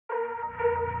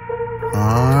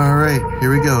All right,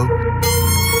 here we go.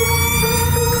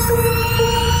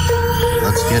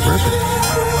 Let's get ripping.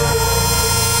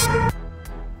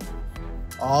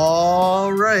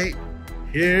 All right,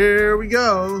 here we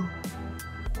go.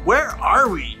 Where are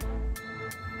we?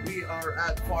 We are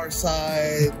at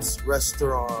Farsides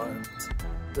restaurant.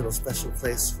 Little special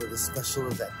place for this special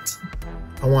event.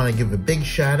 I want to give a big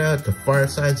shout out to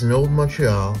Farsides in Old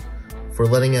Montreal for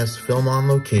letting us film on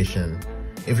location.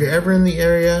 If you're ever in the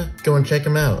area, go and check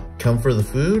them out. Come for the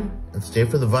food and stay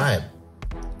for the vibe.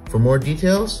 For more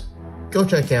details, go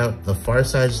check out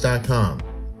thefarsides.com.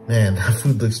 Man, that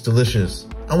food looks delicious.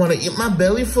 I want to eat my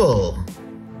belly full.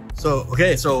 So,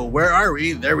 okay, so where are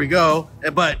we? There we go.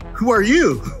 But who are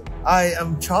you? I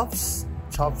am Chops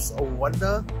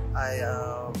Wunda.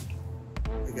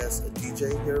 I guess a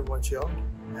DJ here in Montreal.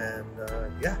 And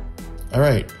yeah. All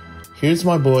right. Here's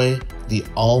my boy, the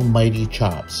almighty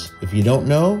Chops. If you don't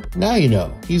know, now you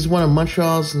know. He's one of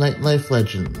Montreal's nightlife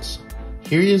legends.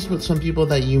 Here he is with some people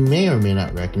that you may or may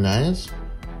not recognize.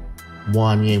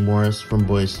 Wanya Morris from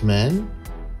Boys to Men,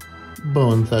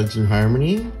 Bone Thugs and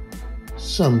Harmony,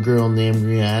 some girl named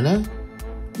Rihanna,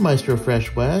 Maestro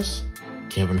Fresh West,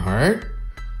 Kevin Hart,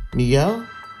 Miguel.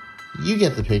 You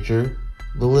get the picture.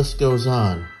 The list goes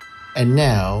on. And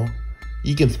now,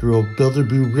 you can throw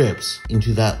Builderbu rips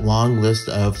into that long list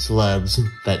of celebs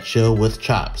that chill with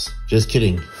Chops. Just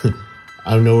kidding.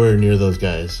 I'm nowhere near those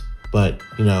guys. But,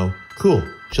 you know, cool.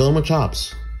 Chilling with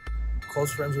Chops.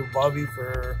 Close friends with Bobby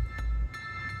for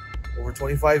over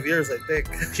 25 years, I think.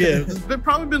 Yeah, it's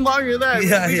probably been longer than that.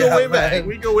 Yeah, we go way back.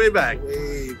 We go way back.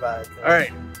 Way back. All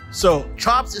right. So,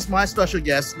 Chops is my special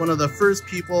guest. One of the first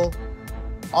people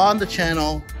on the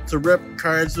channel to rip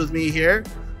cards with me here.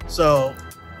 So,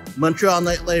 Montreal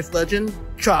nightlife legend,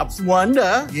 Chops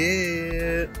Wunda.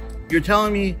 Yeah. You're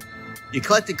telling me you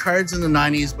collected cards in the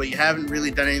 90s, but you haven't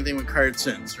really done anything with cards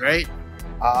since, right?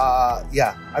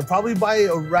 Yeah. I probably buy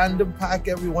a random pack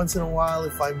every once in a while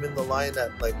if I'm in the line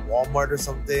at like Walmart or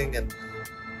something and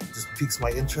it just piques my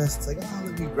interest. It's like, oh,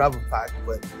 let me grab a pack.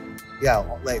 But yeah,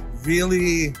 like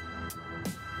really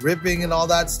ripping and all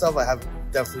that stuff, I haven't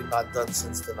definitely not done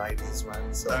since the 90s,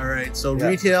 man. So, all right, so yeah.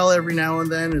 Retail every now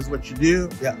and then is what you do.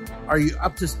 Yeah. Are you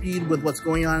up to speed with what's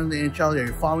going on in the NHL? Are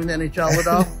you following the NHL at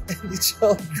all?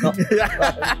 NHL? No.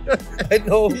 I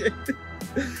know.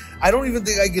 I don't even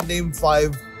think I can name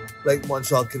 5 like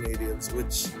Montreal Canadiens,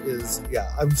 which is,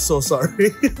 yeah, I'm so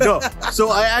sorry. No, so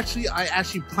I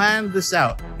actually planned this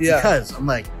out. Yeah. Because I'm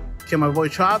like, okay, my boy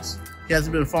Chops, he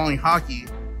hasn't been following hockey,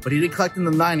 but he did collect in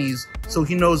the 90s, so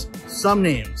he knows some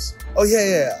names. Oh,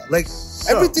 yeah. Like,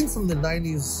 so, everything from the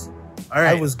 90s, all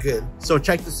right, I was good. So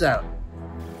check this out.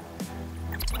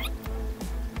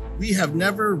 We have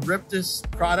never ripped this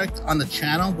product on the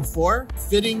channel before.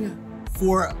 Fitting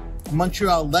for a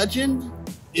Montreal legend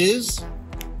is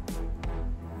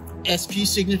SP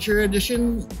Signature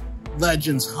Edition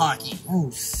Legends Hockey. Oh,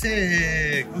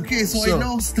 sick. Okay, so I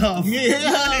know stuff.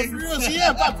 Yeah, for real. So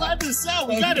yeah, I planned this out.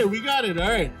 We got it. All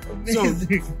right.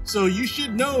 So you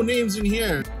should know names in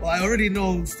here. Well, I already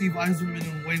know Steve Yzerman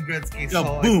and Wayne Gretzky,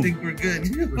 so boom. I think we're good.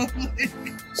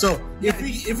 So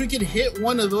if we could hit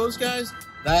one of those guys,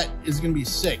 that is gonna be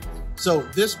sick. So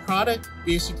this product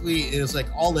basically is like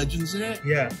all legends in it.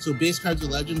 Yeah. So base cards are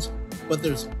legends, but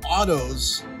there's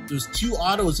autos. There's 2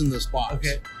 autos in this box.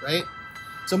 Okay. Right?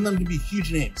 Some of them can be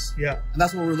huge names. Yeah. And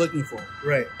that's what we're looking for.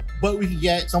 Right. But we could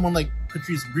get someone like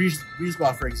Patrice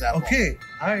Brisebois, for example. Okay.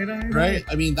 All right.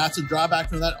 I mean, that's a drawback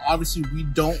from that. Obviously, we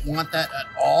don't want that at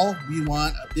all. We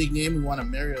want a big name. We want a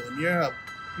Mario Lemieux.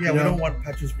 Yeah, we don't want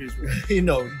Patrice Brisebois. You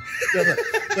know,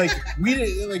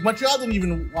 like Montreal didn't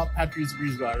even want Patrice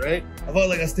Brisebois, right? How about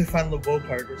like a Stéphane Lebeau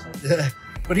card or something? Yeah.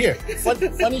 But here,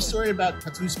 funny story about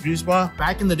Patrice Brisebois.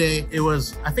 Back in the day, it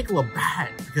was, I think, a little bad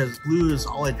because blue is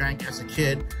all I drank as a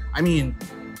kid. I mean,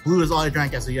 blue is all I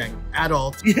drank as a young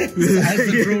adult. As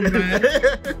a grown man.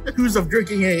 Who's of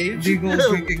drinking age. Legal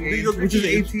drinking age. Which is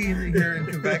 18 here in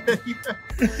Quebec.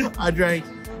 Yeah.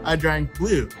 I drank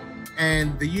blue.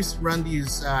 And they used to run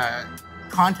these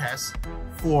contests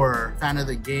for fan of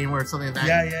the game or something like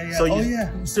that.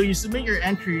 Yeah. So you submit your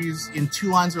entries in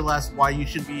 2 lines or less why you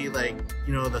should be like,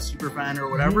 you know, the super fan or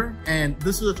whatever. And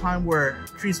this was a time where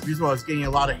Patrice Brisebois was getting a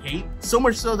lot of hate. So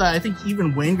much so that I think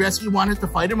even Wayne Gretzky wanted to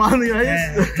fight him on the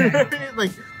ice.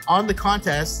 Like on the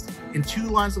contest, in 2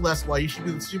 lines or less why you should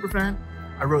be the super fan,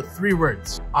 I wrote 3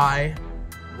 words. I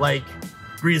like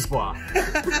Brisebois.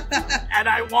 And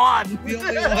I won. The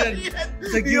only one.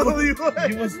 It's like the only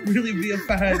one. You must really be a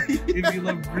fan if you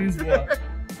love Brisebois.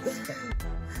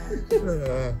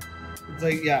 It's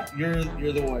like, yeah, you're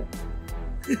the one.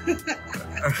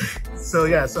 So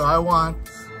yeah, so I won.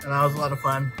 and that was a lot of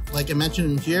fun. Like I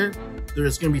mentioned in here,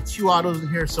 there's going to be 2 autos in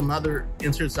here, some other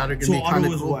inserts that are going to be kind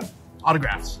of cool. What?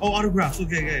 Autographs. Oh, autographs.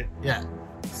 Okay. Yeah.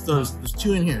 So there's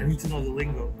 2 in I here. need to know the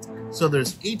lingo. So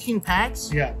there's 18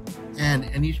 packs. Yeah. And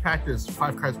in each pack, there's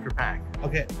 5 cards per pack.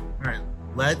 Okay. All right.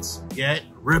 Let's get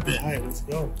ripping. All right, let's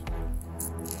go.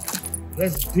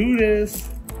 Let's do this.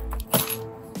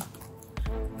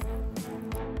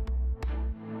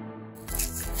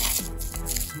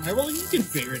 Well, you can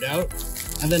figure it out.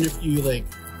 And then if you like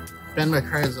bend my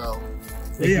cards, I'll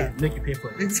make you pay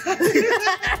for it. Exactly.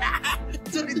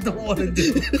 That's what I don't want to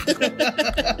do.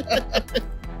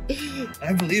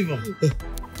 I believe him.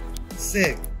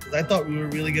 Sick. Because I thought we were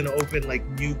really going to open like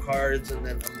new cards, and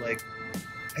then I'm like,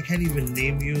 I can't even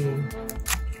name you.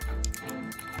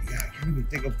 Yeah, I can't even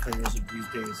think of players of these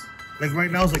days. Like right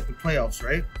now is like the playoffs,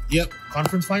 right? Yep.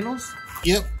 Conference finals?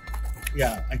 Yep.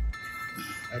 Yeah, I'm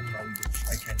not even,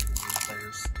 I can't even name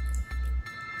players.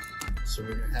 So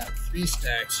we're gonna have 3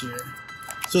 stacks here.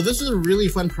 So this is a really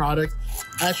fun product.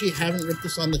 I actually haven't ripped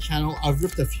this on the channel. I've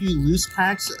ripped a few loose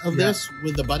packs of this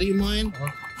with a buddy of mine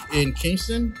in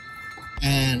Kingston,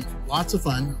 and lots of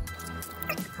fun.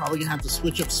 Probably gonna have to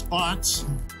switch up spots.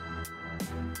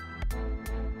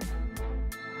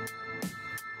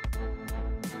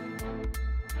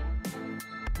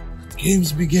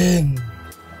 Games begin.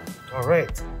 All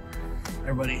right.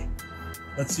 Everybody,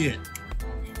 let's see it.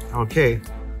 Okay.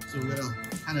 So we're gonna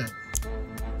kind of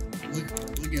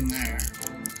look in there.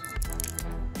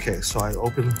 Okay, so I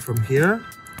open from here.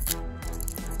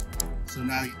 So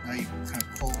now you kind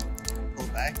of pull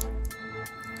back.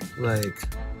 Like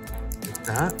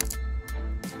that.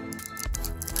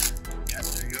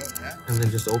 Yes, there you go. Yeah. And then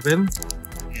just open.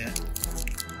 Yeah.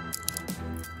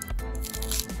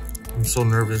 I'm so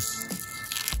nervous.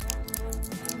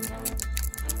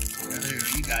 Yeah, there you go.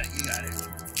 You got it. You got it.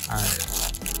 Alright.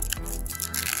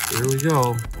 Here we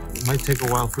go. It might take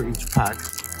a while for each pack.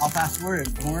 I'll fast forward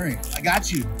it. Don't worry. I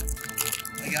got you.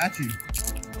 I got you.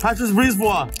 Patches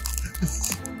Brisebois.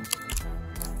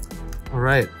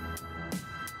 Alright.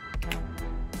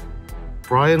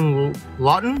 Brian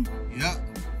Lawton? Yep.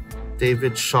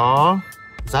 David Shaw.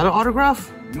 Is that an autograph?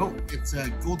 Nope. It's a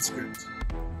gold script.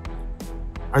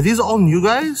 Are these all new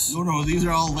guys? No. These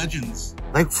are all legends.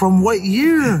 Like from what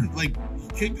year? Like,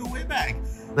 could go way back.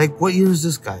 Like what year is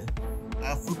this guy?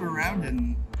 Flip around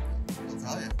and I'll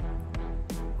tell you.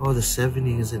 Oh, the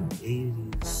 70s and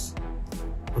 80s.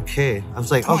 Okay. I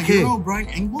was like, Oh, okay. you know Brian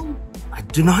Engblom? I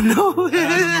do not know.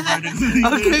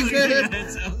 Okay, good.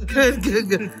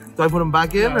 Good. Do I put him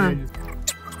back in? Or?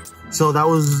 So that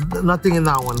was nothing in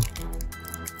that one.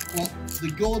 Well,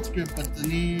 the gold script, but the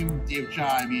name David Shaw,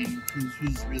 I mean,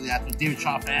 who's really after David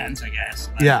Shaw fans, I guess.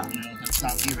 But, Yeah. You know, that's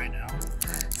not me right now.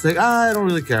 It's like, I don't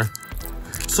really care.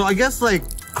 So I guess like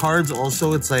cards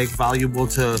also, it's like valuable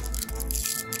to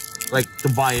like the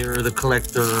buyer, the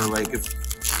collector, like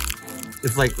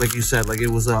if like you said, like it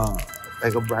was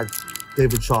like a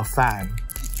David Shaw fan.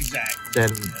 Exactly.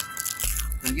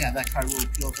 Then yeah, that card will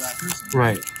appeal to that person.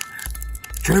 Right.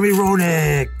 Jeremy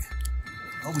Roenick.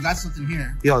 Oh, we got something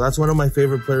here. Yo, that's one of my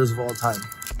favorite players of all time.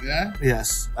 Yeah?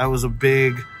 Yes, I was a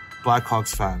big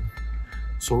Blackhawks fan.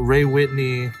 So Ray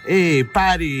Whitney. Hey,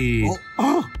 Patty.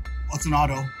 Oh, it's an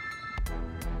auto.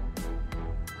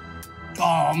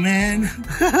 Oh, man.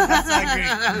 That's not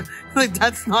great. Like,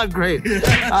 that's not great.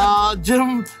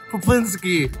 Jim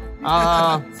Poplinski.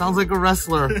 Sounds like a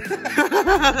wrestler.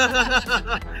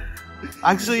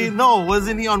 Actually, no.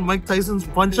 Wasn't he on Mike Tyson's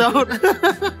Punch-Out?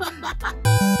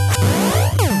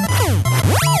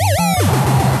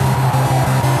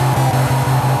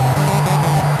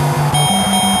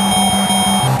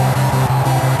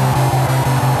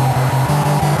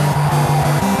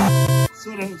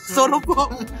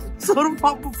 Soda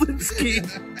Pop Poplinski.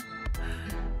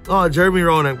 Oh, Jeremy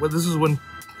Roenick. But this is when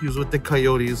he was with the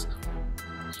Coyotes.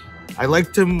 I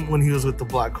liked him when he was with the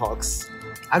Blackhawks.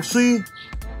 Actually,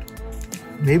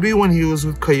 maybe when he was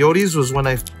with Coyotes was when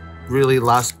I really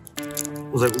was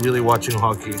like really watching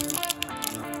hockey.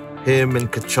 Him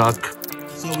and Kachuk.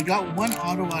 So we got one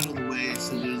auto out of the way,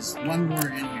 so there's one more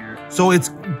in here. So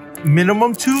it's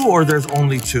minimum 2 or there's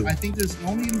only 2? I think there's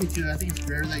only 2. I think it's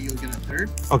rare that you'll get a third.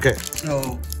 Okay.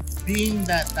 So being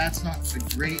that that's not a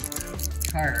great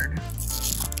card,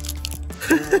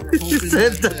 we're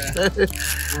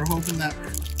hoping that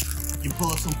you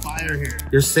pull up some fire here.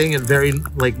 You're saying it very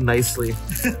like nicely.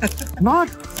 not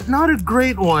a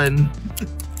great one.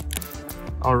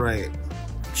 All right.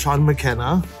 Sean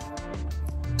McKenna,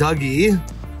 Dougie,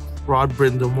 Rod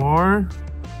Brindamore,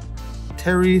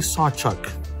 Terry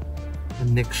Sawchuk,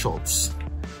 and Nick Schultz.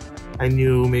 I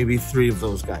knew maybe 3 of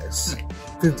those guys.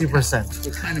 50%.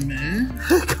 It's kind of meh.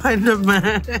 Kind of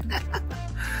meh.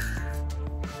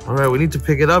 All right, we need to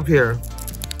pick it up here.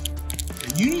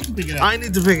 You need to pick it up. I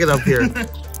need to pick it up here.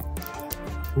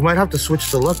 We might have to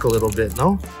switch the luck a little bit,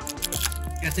 no? You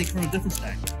gotta take it from a different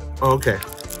stack. Oh, okay.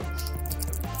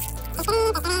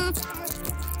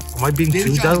 Am I being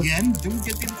too dumb? Again? Did we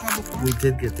get David Shaw before? We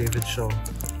did get David Shaw.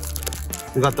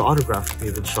 We got the autographed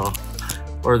David Shaw.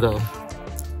 Or the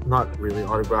not really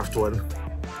autographed one.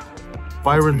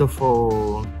 Byron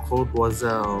Defoe, Claude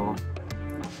Loisel.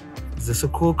 Is this a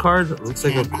cool card? It looks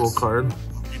like a cool card.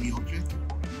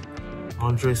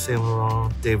 Andre Saint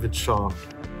Laurent, David Shaw.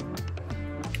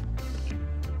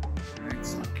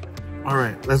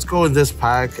 Alright, let's go in this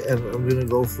pack, and I'm gonna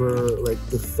go for like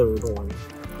the third one.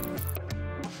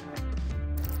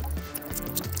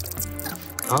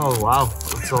 Oh wow,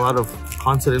 that's a lot of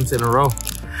consonants in a row.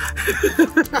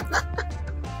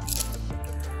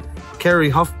 Kerry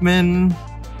Huffman,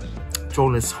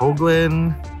 Jonas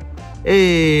Hoagland,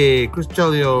 hey, Chris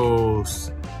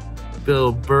Chelios,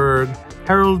 Bill Berg,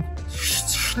 Harold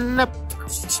Snap.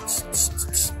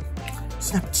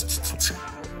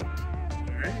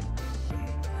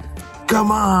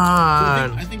 Come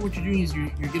on! I think what you're doing is you're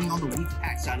getting all the weak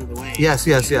packs out of the way. Yes.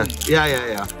 Yeah.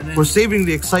 We're saving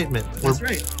the excitement. That's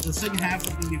right. The second half is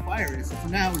gonna be fire. So for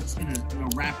now, we're just gonna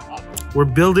wrap up. We're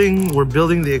building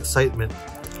the excitement.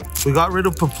 We got rid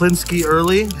of Poplinski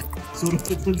early.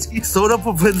 Soda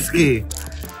Poplinski,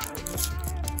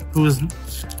 who is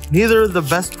neither the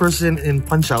best person in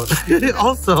Punch Out.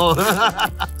 also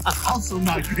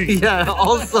not great. Yeah.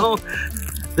 Also,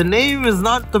 the name is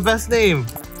not the best name.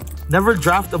 Never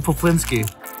draft a Poplinski.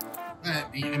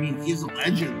 I mean, he's a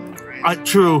legend, right?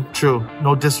 True.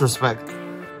 No disrespect.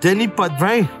 Denny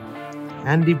Padray,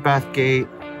 Andy Bathgate,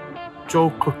 Joe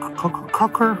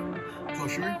Cocker.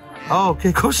 Kosher? Oh,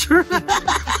 okay, Kosher.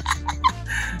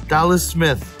 Dallas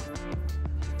Smith.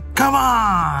 Come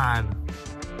on!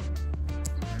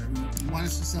 You want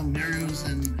us to some Marios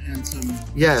and some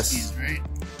yes, whiskeys, right?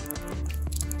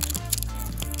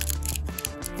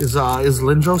 Is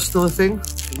Lindros still a thing?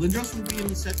 Lindros will be in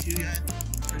the set too, yeah.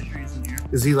 I'm pretty sure he's in here.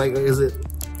 Is he like,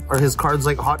 are his cards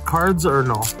like hot cards or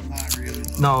no? Not really.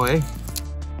 No, eh?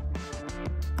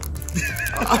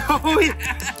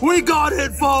 we got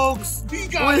it, folks! We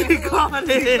got it! We called his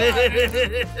name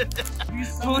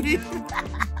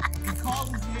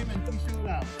and he showed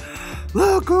up.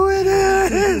 Look who it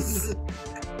is!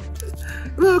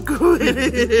 Look who it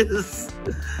is!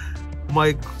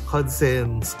 Mike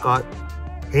Hudson, Scott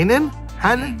Hannon,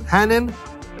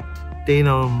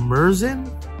 Dana Merzin,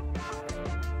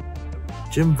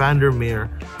 Jim Vandermeer,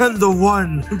 and the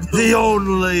one, the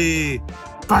only,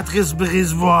 Patrice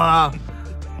Brisebois.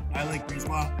 I like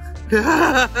Brisebois.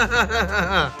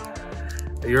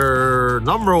 Your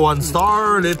number one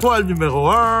star, l'étoile numéro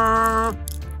 1.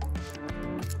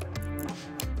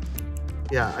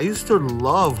 Yeah, I used to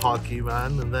love hockey,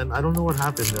 man, and then I don't know what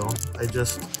happened though. I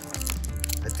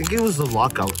think it was the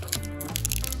lockout.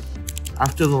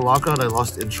 After the lockout, I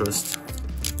lost interest.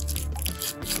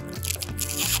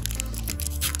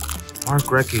 Mark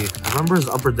Recchi. I remember his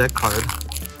upper deck card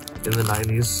in the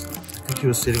 90s. I think he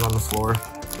was sitting on the floor.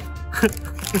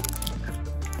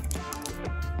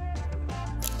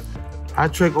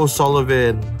 Patrick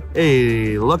O'Sullivan.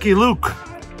 Hey, Lucky Luke.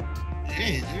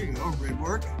 Hey, there you go.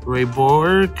 Ray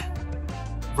Bork.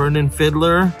 Vernon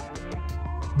Fiddler.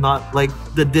 Not like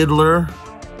the diddler.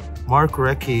 Mark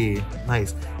Recchi.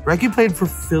 Nice. Recchi played for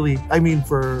Philly. I mean,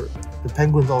 for the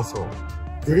Penguins also.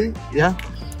 Did he? Yeah.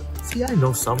 See, I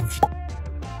know some.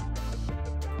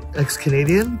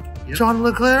 Ex-Canadian? Yep. John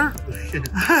Leclerc?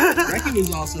 Recchi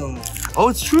was also... Oh,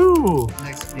 it's true.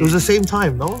 It was the same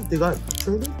time, no? They got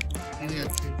traded?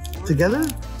 Together?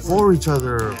 For each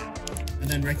other. And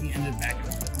then Recchi ended back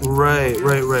up. Right.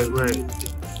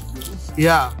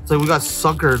 Yeah, so we got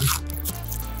suckered.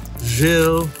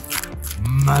 Gilles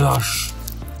Maloche.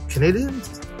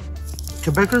 Canadians?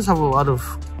 Quebecers have a lot of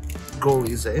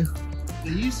goalies, eh?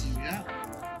 They used to, yeah.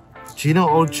 Gino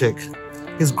Ochik.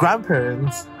 His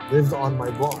grandparents lived on my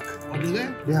block. Oh, do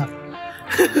they? Yeah.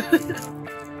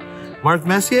 Mark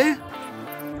Messier?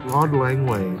 Rod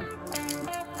Langway.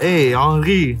 Hey,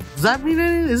 Henri. Does that mean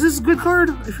anything? Is this a good card?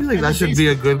 I feel like that should be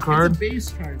a good card. It's a base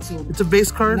card, so... It's a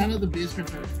base card? None of the base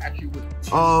cards are actually with...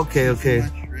 Okay.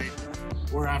 Much, right?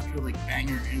 Or after, like,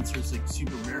 banger inserts, like,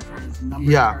 super rare cards,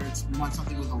 number cards. You want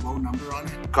something with a low number on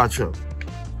it. Gotcha.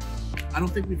 I don't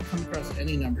think we've come across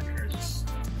any number cards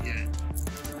yet.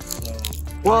 So...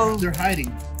 Well... They're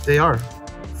hiding. They are.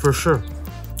 For sure.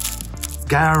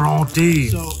 Guarantee.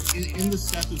 So in the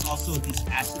set, there's also these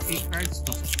acetate cards,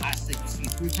 those plastic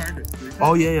see-through cards.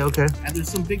 Oh yeah, okay. And there's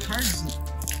some big cards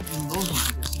in those ones,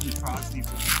 like a CD Crosby,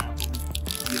 for example.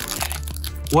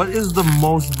 What is the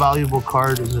most valuable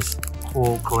card in this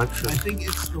whole collection? I think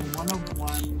it's the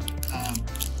one-of-one.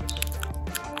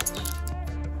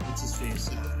 What's his face?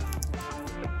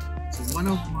 It's a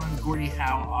one-of-one Gordie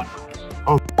Howe auto.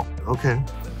 Oh, okay.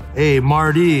 Hey,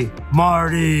 Marty.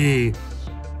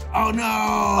 Oh no!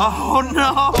 Oh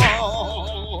no!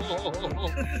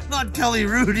 Not Kelly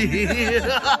Rudy.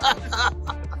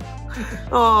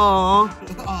 Oh,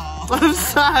 I'm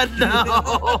sad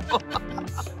now.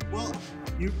 Well,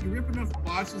 you rip enough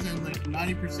boxes and like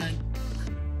 90%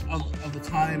 of the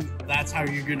time, that's how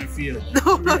you're gonna feel.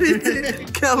 No,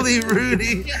 Kelly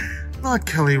Rudy. Not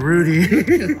Kelly Rudy.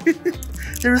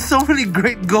 There were so many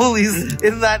great goalies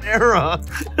in that era.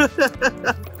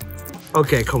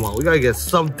 Okay, come on. We gotta get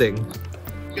something.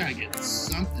 We gotta get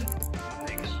something.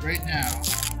 Because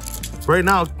right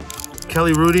now,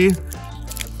 Kelly Rudy,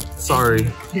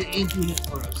 sorry. He ain't doing it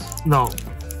for us. No.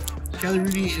 Kelly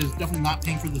Rudy is definitely not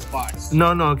paying for this box.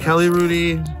 No. Kelly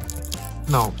Rudy,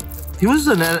 no. He was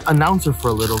an announcer for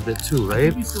a little bit too,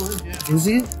 right? He still is, yeah. Is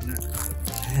he? Yeah.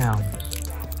 Damn.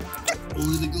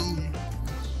 Goalie the goalie.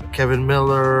 Kevin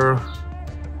Miller.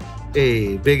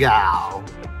 Hey, Big Al.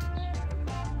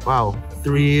 Wow,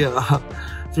 three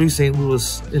St.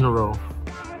 Louis in a row.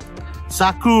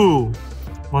 Saku,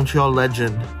 Montreal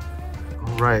legend.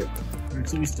 All right.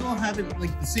 So we still haven't,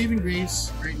 like, the saving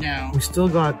grace right now. We still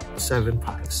got 7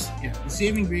 packs. Yeah, the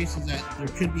saving grace is that there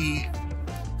could be,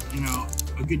 you know,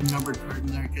 a good numbered card in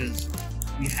there because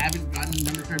we haven't gotten a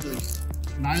numbered card. Like,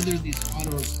 neither of these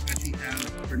autos actually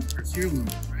have our serial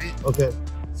numbers, right? Okay.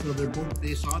 So they're both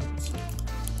base autos.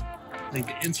 Like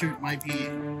the insert might be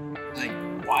like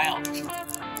wild.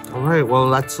 All right. Well,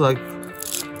 that's like.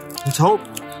 Let's hope.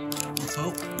 Let's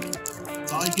hope.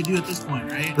 That's all you can do at this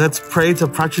point, right? Let's pray to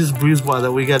Precious Brisebois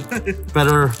that we get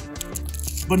better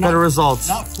results.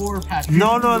 Not 4 packs.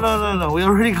 No. We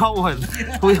already got one.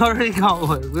 Yeah. We already got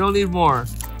one. We don't need more.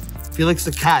 Felix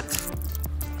the cat.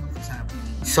 What's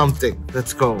happening? Something.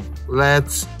 Let's go.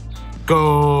 Let's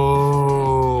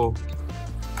go.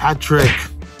 Patrick.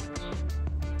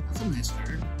 That's a nice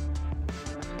card.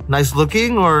 Nice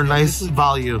looking or nice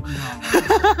value? No.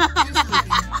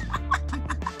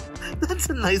 That's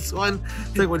a nice one.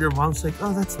 It's like when your mom's like,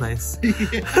 oh, that's nice. Too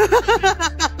bad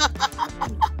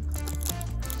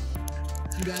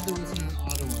there wasn't an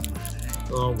auto on that,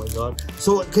 eh? Oh my god.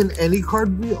 So can any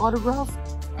card be autographed?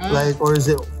 Or is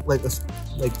it like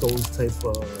like those type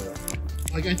of...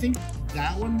 Like I think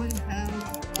that one might have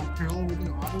a parallel with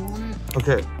an auto on it.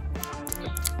 Okay.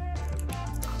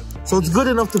 So it's good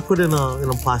enough to put in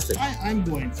a plastic. I'm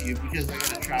going to because I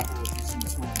gotta travel with these in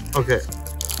this one. Okay.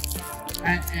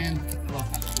 And I love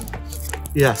that cool.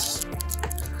 Yes.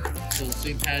 So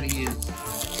St. Patty is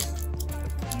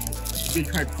a good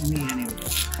card for me anyway.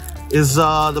 Is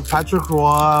the Patrick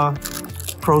Roy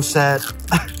Pro Set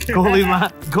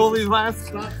goalie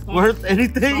mask worth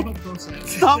anything?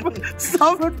 Stop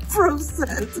at Pro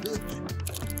Set.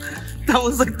 That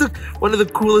was like one of the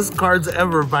coolest cards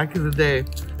ever back in the day.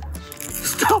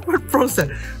 Stop at Pro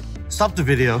Set. Stop the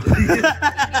video.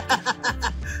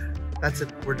 That's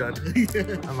it. We're done.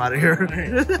 I'm out of here.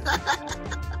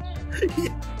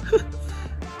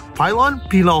 Pylon?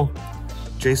 Pilon.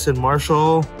 Jason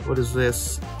Marshall. What is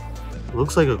this?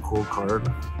 Looks like a cool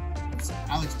card. It's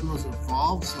Alex Burrow's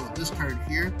Evolve. So this card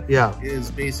here is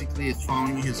basically it's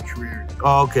following his career.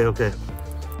 Oh, okay.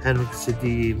 Henrik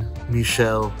Sedin,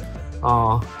 Michel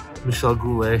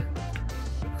Goulet.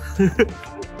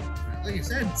 Like I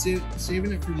said,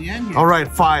 saving it for the end here. All right,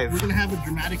 5. We're going to have a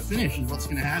dramatic finish is what's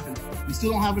going to happen. We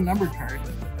still don't have a numbered card.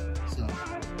 So.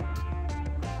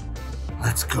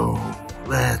 Let's go.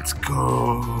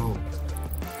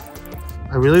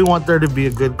 I really want there to be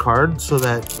a good card so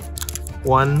that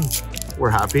 1, we're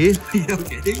happy.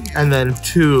 Okay. And then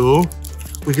 2,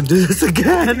 we can do this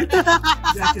again.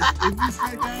 Yeah, if you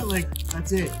start that, like,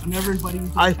 that's it. I'm never inviting you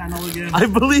to the channel again. I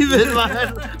believe it,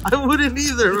 man. I wouldn't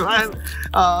either, man.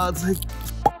 It's like...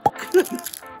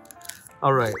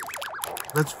 All right.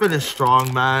 Let's finish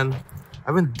strong, man. I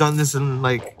haven't done this in,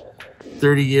 like,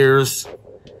 30 years.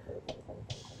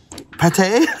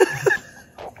 Pate?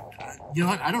 You know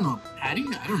what? I don't know. Patty?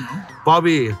 I don't know.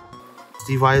 Bobby.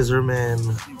 Steve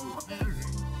Eiserman.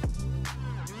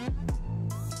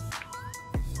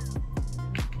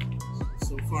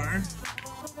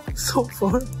 So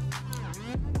far. A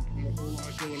whole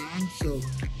lot going on.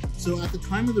 So at the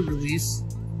time of the release,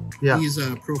 these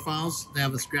profiles, they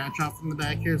have a scratch off in the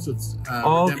back here, so it's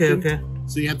okay.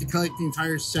 So you have to collect the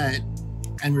entire set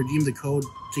and redeem the code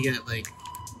to get like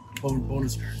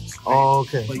bonus cards. Right? Oh,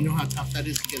 okay. But you know how tough that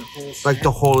is to get a whole set? Like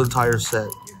the whole entire set.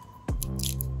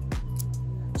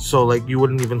 So like you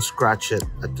wouldn't even scratch it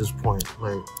at this point,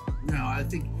 like. No, I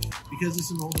think because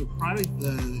it's an older product,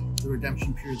 the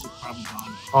redemption periods are probably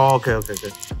gone. Oh, okay.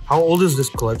 How old is this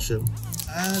collection?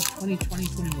 2020,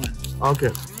 21.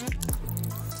 Okay.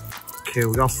 Okay,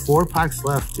 we got 4 packs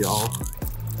left, y'all.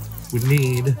 We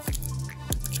need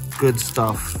good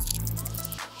stuff.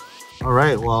 All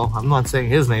right, well, I'm not saying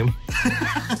his name. Give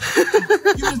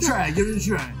it a try.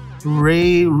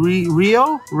 Ray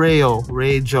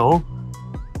Joe.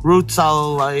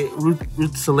 Rutsalainen.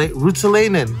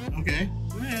 Okay.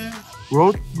 Yeah.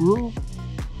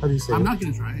 How do you say I'm it? not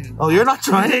going to try it. Oh, you're not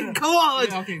trying? Come on.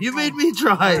 Yeah, okay, you fine. made me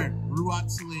try.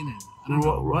 Rutsalainen. I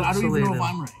don't even know if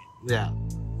I'm right. Yeah.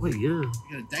 What year? You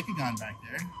got a Decagon back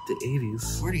there. The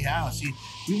 80s. Where'd he have? See,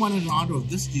 we wanted an auto of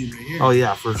this dude right here. Oh,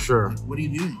 yeah, for sure. Like, what are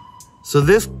you doing? So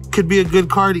this could be a good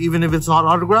card even if it's not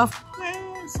autographed?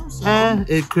 So.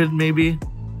 It could maybe.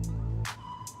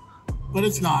 But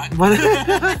it's not. But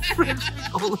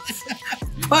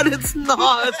it's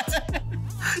not.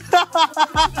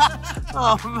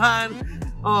 Oh,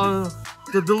 man. Oh,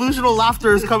 the delusional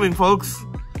laughter is coming, folks.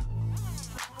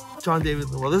 John David.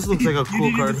 Well, this looks like a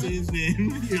cool card. You didn't even say his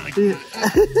name. You're like,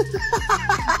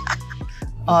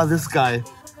 oh, this guy.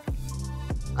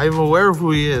 I'm aware of who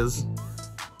he is.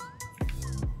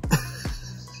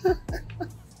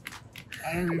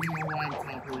 I don't even know why I'm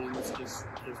complimenting this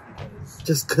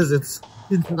just because it's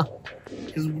not.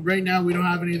 Because right now we don't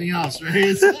have anything else, right?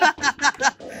 It's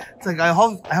like I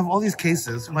have all these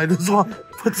cases. Might as well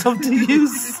put some to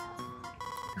use.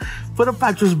 Put a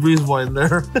Patrice Brisebois in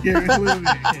there. Here, wait.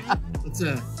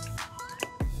 Okay.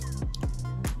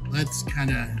 Let's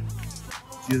kind of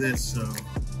do this so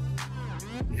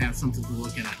we have something to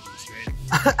look at least, right?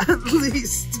 At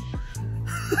least.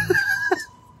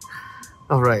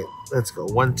 All right, let's go.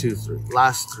 1, 2, 3.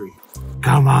 Last 3.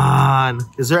 Come on.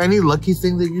 Is there any lucky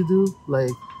thing that you do?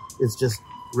 Like, it's just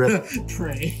rip.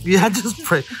 Pray. Yeah, just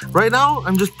pray. Right now,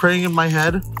 I'm just praying in my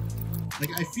head.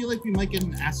 Like, I feel like we might get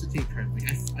an acetate card. Like,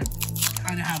 I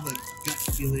kind of have a gut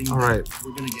feeling All right. that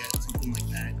we're going to get something like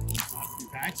that in the top 3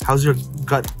 packs. How's your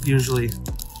gut usually?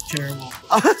 Terrible.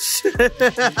 Oh, shit.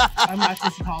 I'm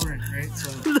lactose intolerant, right?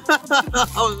 So.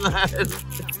 Oh, man.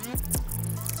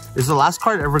 Is the last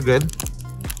card ever good?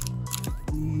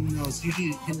 No, it's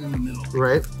usually hidden in the middle.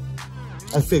 Right?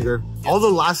 I figured. Yeah. All the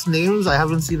last names, I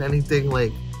haven't seen anything,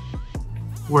 like,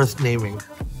 worth naming.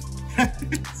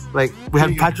 Like, we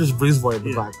had Patrice Brisebois in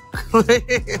the back.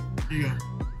 Here you go.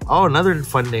 Oh, another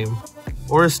fun name.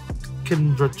 Orest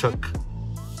Kindrachuk.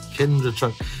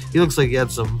 He looks like he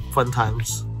had some fun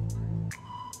times.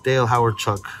 Dale Howard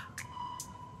Chuck.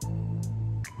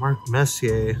 Mark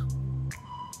Messier.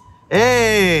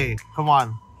 Hey! Come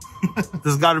on.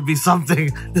 There's got to be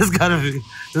something. This guy,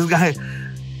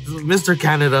 Mr.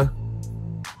 Canada.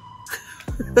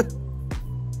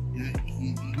 Yeah,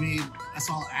 he made us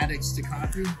all addicts to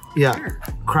coffee. Yeah, Sure.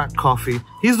 crack coffee.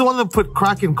 He's the one that put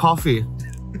crack in coffee.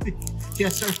 Yeah,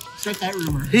 start that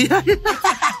rumor. Yeah.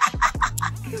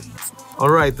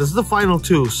 All right, this is the final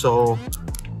 2, so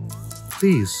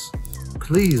please,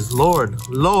 Lord.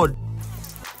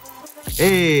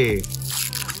 Hey.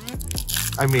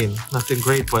 I mean, nothing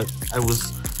great, but I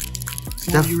was...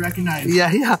 So you recognize.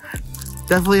 Yeah.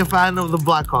 Definitely a fan of the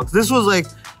Blackhawks. This was like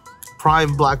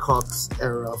prime Blackhawks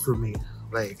era for me.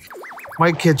 Like,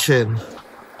 Mike Kitchen,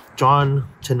 John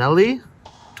Tonelli,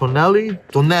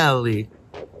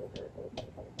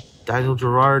 Daniel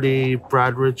Girardi,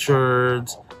 Brad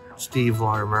Richards, Steve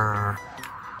Larmer.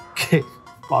 Okay,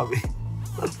 Bobby.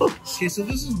 Okay, so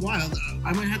this is wild.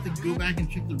 I might have to go back and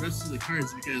check the rest of the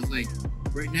cards because, like,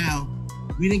 right now,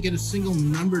 we didn't get a single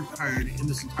numbered card in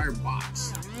this entire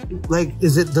box. Like,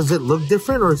 does it look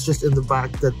different, or it's just in the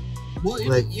back that? Well,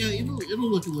 like, it'll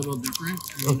look a little different. I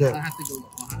mean, okay. I'll have to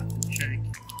check.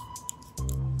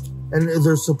 And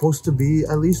there's supposed to be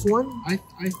at least one? I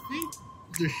think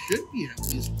there should be at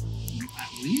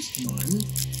least one,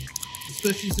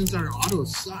 especially since our auto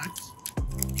sucked.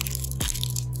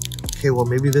 Okay, well,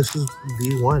 maybe this is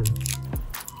the one.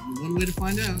 One way to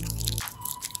find out.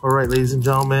 All right, ladies and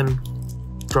gentlemen,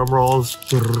 drum rolls.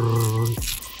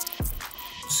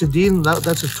 Sedin,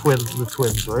 that's a twin, the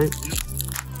twins, right? Yep.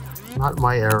 Not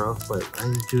my era, but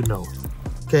I do know.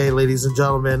 Okay, ladies and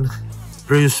gentlemen,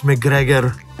 Bruce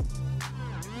McGregor.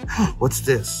 What's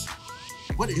this?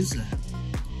 What is that?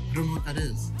 I don't know what that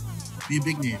is. Be a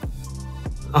big name.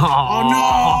 Oh,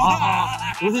 no!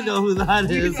 We know who that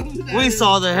is. We know who that We is.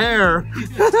 saw the hair.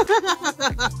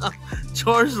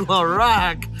 George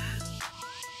Larac.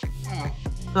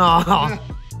 Oh.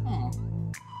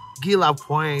 Guy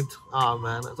Lapointe. Oh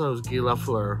man, I thought it was Guy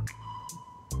Lafleur.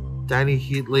 Danny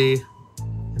Heatley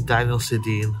and Daniel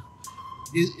Sedin.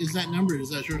 Is that number? Is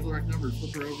that George Larac number?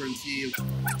 Flip her over and see if...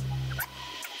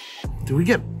 Did we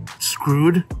get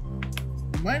screwed?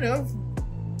 We might have.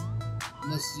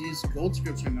 Unless these gold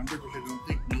scripts are numbered, which I don't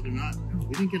think. No, they're not. No,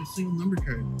 we didn't get a single number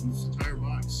card in this entire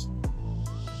box.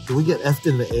 Did we get F'd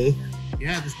in the A?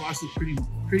 Yeah, this box is pretty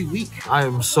weak. I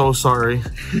am so sorry.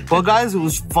 Well, guys, it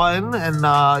was fun, and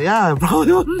yeah, I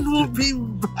probably won't be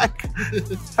back.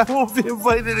 I won't be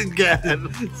invited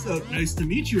again. So nice to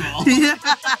meet you all. Yeah.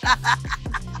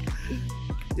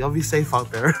 Y'all be safe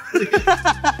out there.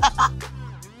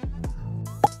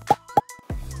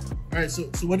 All right, so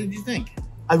what did you think?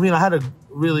 I mean, I had a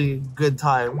really good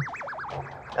time,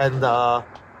 and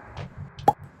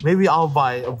maybe I'll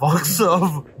buy a box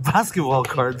of basketball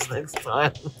cards next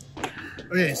time.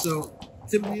 Okay, so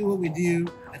typically what we do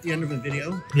at the end of a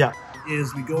video, yeah,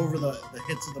 is we go over the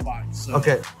hits of the box. So,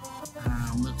 okay.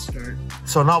 Let's start.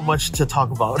 So not much to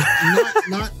talk about.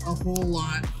 not a whole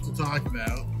lot to talk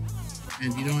about.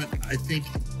 And you know what? I think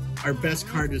our best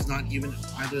card is not even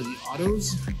either the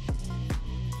autos.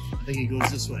 I think it goes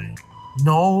this way.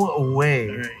 No way.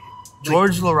 All right.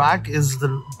 George Larac is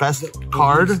the best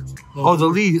card.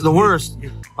 The worst.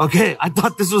 Yeah. Okay, I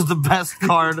thought this was the best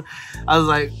card. I was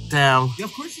like, damn. Yeah,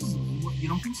 of course. You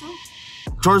don't think so?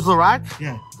 George Larac?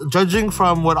 Yeah. Judging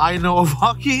from what I know of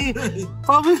hockey,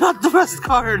 probably not the best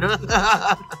card.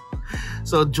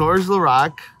 So George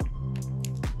Larac,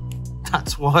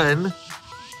 that's one.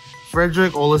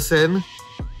 Frederick Olesen.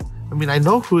 I mean, I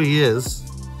know who he is.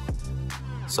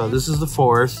 So this is the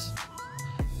fourth.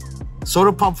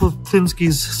 Soda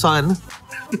Poplinski's son,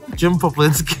 Jim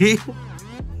Poplinski.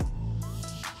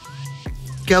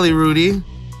 Kelly Rudy.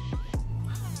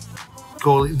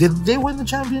 Goalie. Did they win the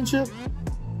championship?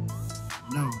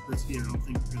 No, Gretzky, I don't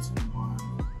think Gretzky won.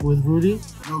 With Rudy?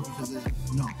 No, because I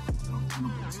don't think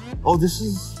so. Oh, this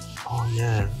is... Oh,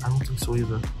 yeah. I don't think so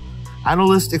either.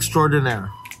 Analyst extraordinaire.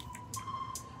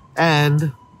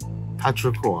 And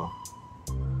Patrick Roy.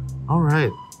 All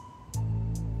right.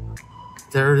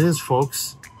 There it is,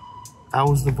 folks. That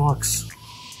was the box.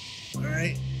 All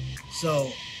right. So,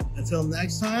 until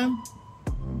next time,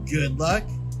 good luck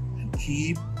and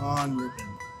keep on ripping.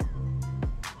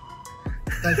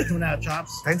 Thanks for coming out,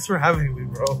 Chops. Thanks for having me,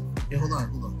 bro. Yeah, hold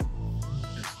on.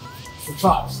 So,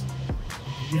 Chops,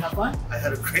 did you have fun? I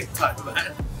had a great time,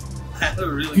 man. I had a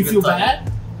really good time. Do you feel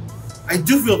bad? I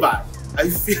do feel bad. I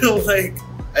feel like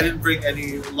I didn't bring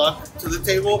any luck to the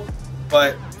table,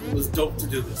 but it was dope to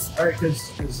do this. All right,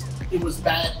 because it was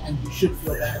bad and you should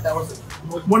feel bad. That was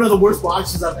one of the worst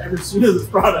boxes I've ever seen of this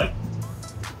product.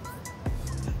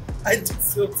 I do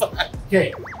feel bad.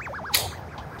 Okay.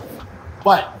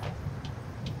 But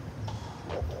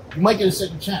you might get a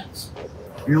second chance.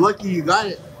 You're lucky you got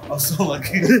it. I'm so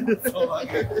lucky. So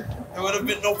lucky. There would have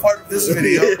been no part of this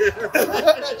video.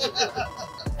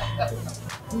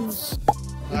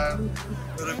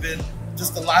 Would have been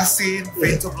just the last scene,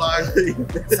 fade to black,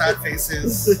 sad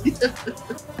faces.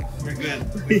 We're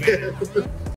good. We made it.